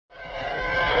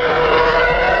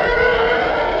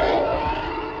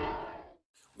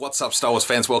What's up, Star Wars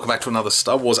fans? Welcome back to another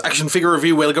Star Wars action figure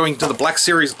review. We're going to the Black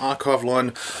Series archive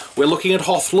line. We're looking at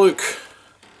Hoth Luke.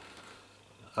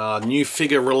 New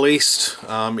figure released.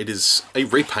 It is a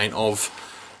repaint of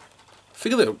a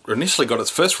figure that initially got its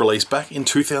first release back in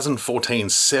 2014,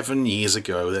 7 years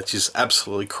ago. That's just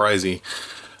absolutely crazy.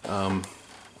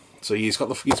 So he's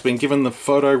been given the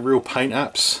photo real paint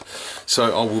apps.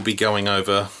 So I will be going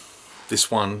over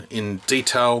this one in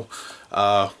detail.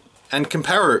 And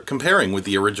comparing with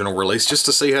the original release just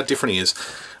to see how different he is.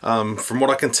 From what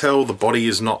I can tell, the body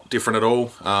is not different at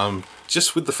all,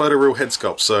 just with the photo real head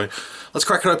sculpt. So let's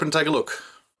crack it open and take a look.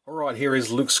 Alright, here is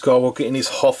Luke Skywalker in his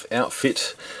Hoth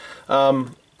outfit.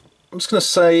 I'm just going to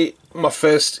say my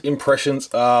first impressions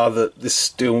are that this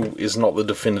still is not the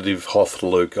definitive Hoth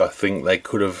Luke. I think they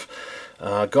could have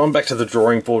gone back to the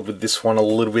drawing board with this one a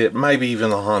little bit, maybe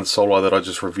even the Han Solo that I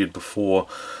just reviewed before.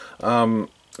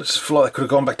 I just feel like they could have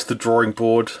gone back to the drawing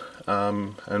board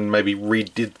and maybe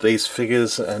redid these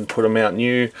figures and put them out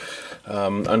new.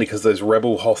 Only because those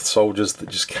Rebel Hoth soldiers that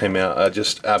just came out are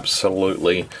just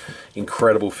absolutely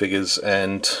incredible figures.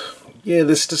 And yeah,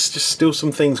 there's just still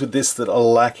some things with this that are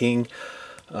lacking.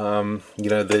 You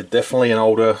know, they're definitely an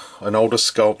older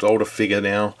sculpt, older figure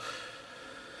now.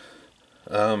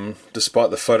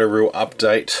 Despite the photo real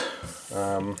update,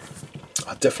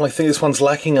 I definitely think this one's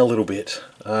lacking a little bit.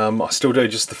 I still do,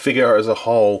 just the figure as a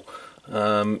whole,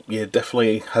 yeah,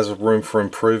 definitely has room for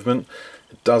improvement.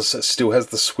 It still has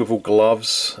the swivel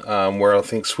gloves, where I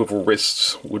think swivel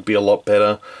wrists would be a lot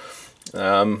better.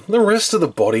 The rest of the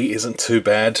body isn't too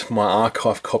bad. My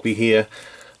archive copy here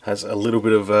has a little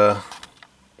bit of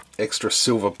extra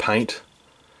silver paint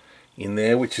in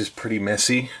there, which is pretty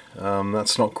messy.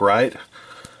 That's not great.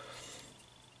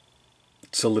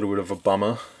 It's a little bit of a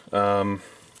bummer. I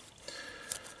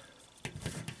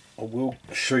will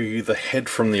show you the head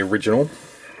from the original.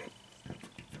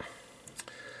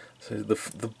 So the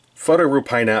photo real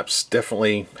paint apps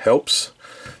definitely helps.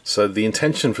 So the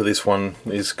intention for this one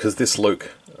is because this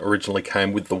Luke originally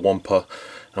came with the Wampa,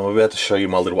 and I'm about to show you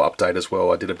my little update as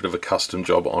well. I did a bit of a custom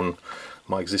job on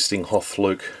my existing Hoth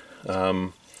Luke.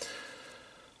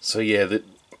 So yeah,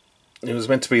 it was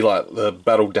meant to be like the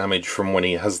battle damage from when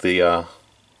he has the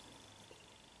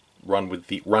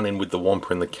run in with the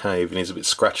Wampa in the cave, and he's a bit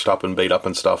scratched up and beat up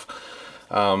and stuff.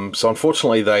 So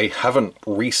unfortunately they haven't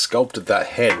re-sculpted that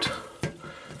head.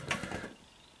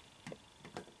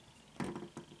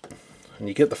 And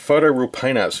you get the photo real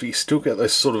paint apps, but you still get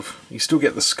those you still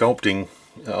get the sculpting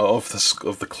of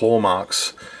the claw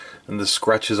marks and the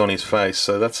scratches on his face.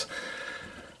 So that's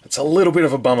a little bit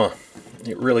of a bummer.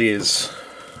 It really is.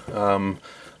 Let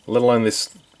alone this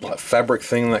like fabric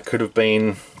thing that could have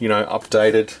been, you know,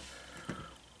 updated.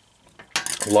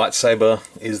 Lightsaber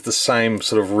is the same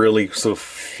really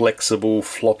flexible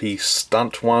floppy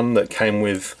stunt one that came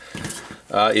with,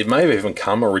 it may have even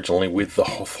come originally with the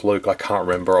Hoth Luke, I can't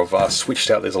remember. I've switched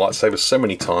out these lightsabers so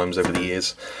many times over the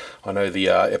years. I know the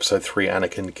episode 3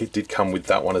 Anakin did come with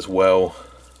that one as well.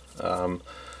 But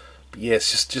yeah,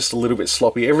 it's just a little bit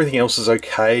sloppy. Everything else is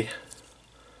okay.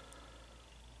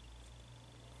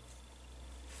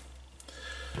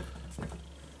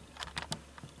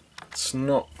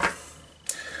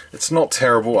 It's not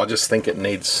terrible. I just think it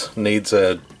needs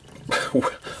a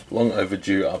long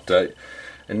overdue update.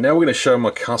 And now we're going to show my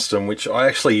custom, which I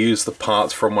actually used the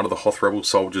parts from one of the Hoth Rebel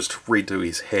soldiers to redo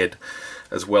his head,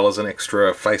 as well as an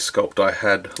extra face sculpt I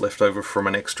had left over from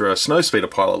an extra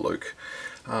Snowspeeder pilot Luke.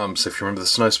 So if you remember the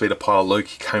Snowspeeder pilot Luke,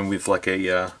 he came with like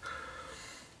a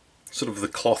the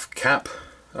cloth cap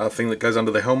thing that goes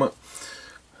under the helmet.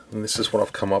 And this is what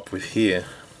I've come up with here.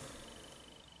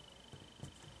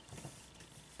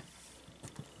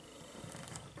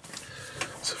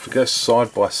 So if we go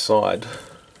side by side,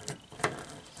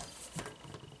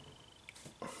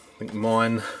 I think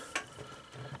mine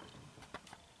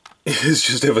is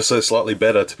just ever so slightly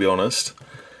better, to be honest.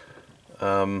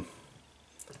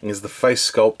 Is the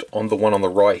face sculpt on the one on the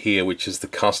right here, which is the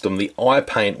custom. The eye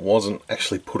paint wasn't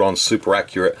actually put on super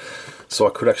accurate, so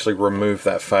I could actually remove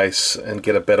that face and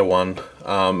get a better one.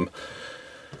 But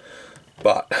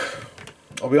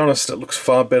I'll be honest, it looks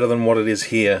far better than what it is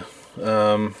here.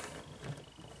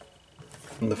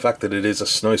 And the fact that it is a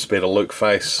Snowspeeder Luke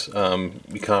face,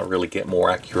 you can't really get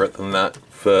more accurate than that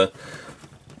for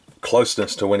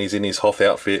closeness to when he's in his Hoth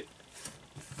outfit.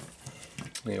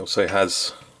 He also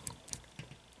has,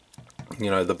 you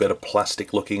know, the better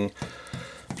plastic looking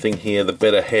thing here, the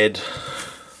better head.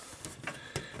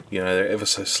 You know, they're ever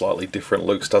so slightly different.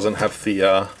 Luke's doesn't have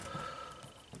the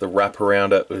wrap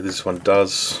around it, but this one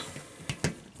does.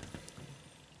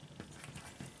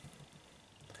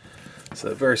 So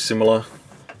they're very similar.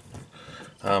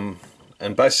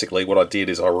 And basically what I did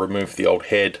is I removed the old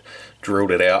head,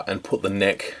 drilled it out, and put the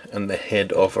neck and the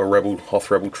head of a Hoth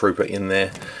Rebel Trooper in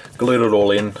there, glued it all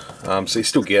in, so you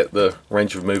still get the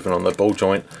range of movement on the ball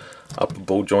joint, upper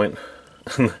ball joint,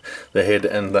 the head,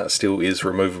 and that still is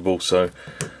removable. So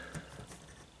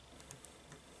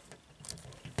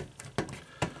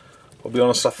I'll be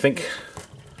honest, I think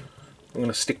I'm going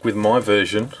to stick with my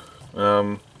version,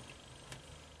 and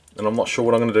I'm not sure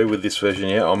what I'm going to do with this version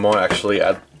yet. I might actually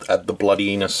add the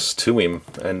bloodiness to him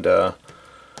and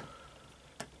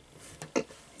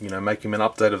you know, make him an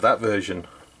update of that version.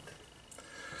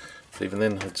 But even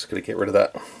then, I just got to get rid of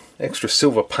that extra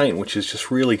silver paint, which is just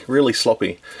really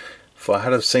sloppy. If I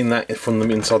had have seen that from them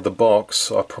inside the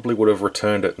box, I probably would have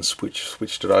returned it and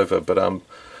switched it over. But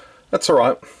that's all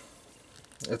right.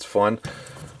 It's fine.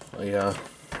 I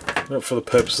for the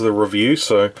purpose of the review,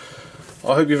 so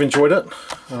I hope you've enjoyed it.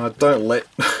 Don't let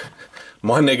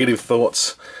my negative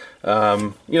thoughts, you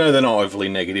know, they're not overly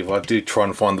negative. I do try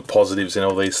and find the positives in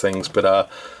all these things, but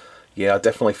yeah, I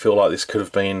definitely feel like this could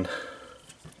have been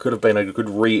a good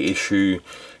reissue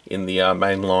in the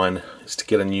main line, is to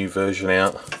get a new version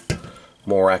out,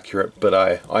 more accurate. But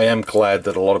I am glad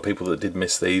that a lot of people that did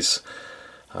miss these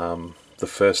the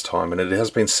first time, and it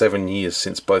has been 7 years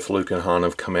since both Luke and Han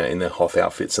have come out in their Hoth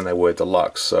outfits, and they were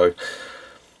deluxe, so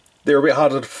they're a bit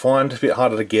harder to find, a bit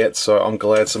harder to get, so I'm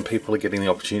glad some people are getting the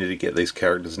opportunity to get these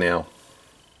characters now.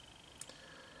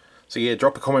 So yeah,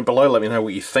 drop a comment below, let me know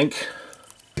what you think.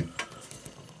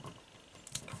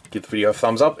 Give the video a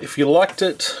thumbs up if you liked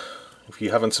it. If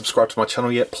you haven't subscribed to my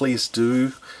channel yet, please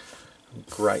do.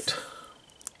 Grateful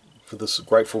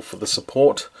for the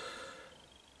support.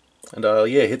 And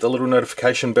yeah, hit the little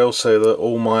notification bell so that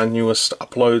all my newest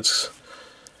uploads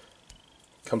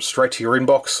come straight to your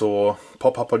inbox or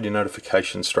pop up on your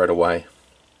notifications straight away.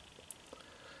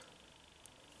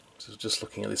 So just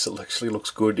looking at this, it actually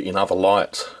looks good in other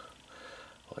light.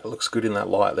 Like, it looks good in that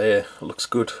light there. It looks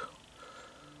good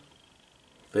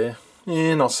there.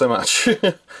 Yeah, not so much.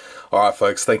 Alright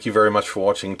folks, thank you very much for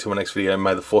watching. Till my next video,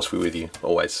 may the force be with you,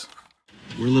 always.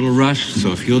 We're a little rushed,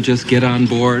 so if you'll just get on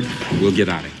board, we'll get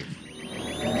on it.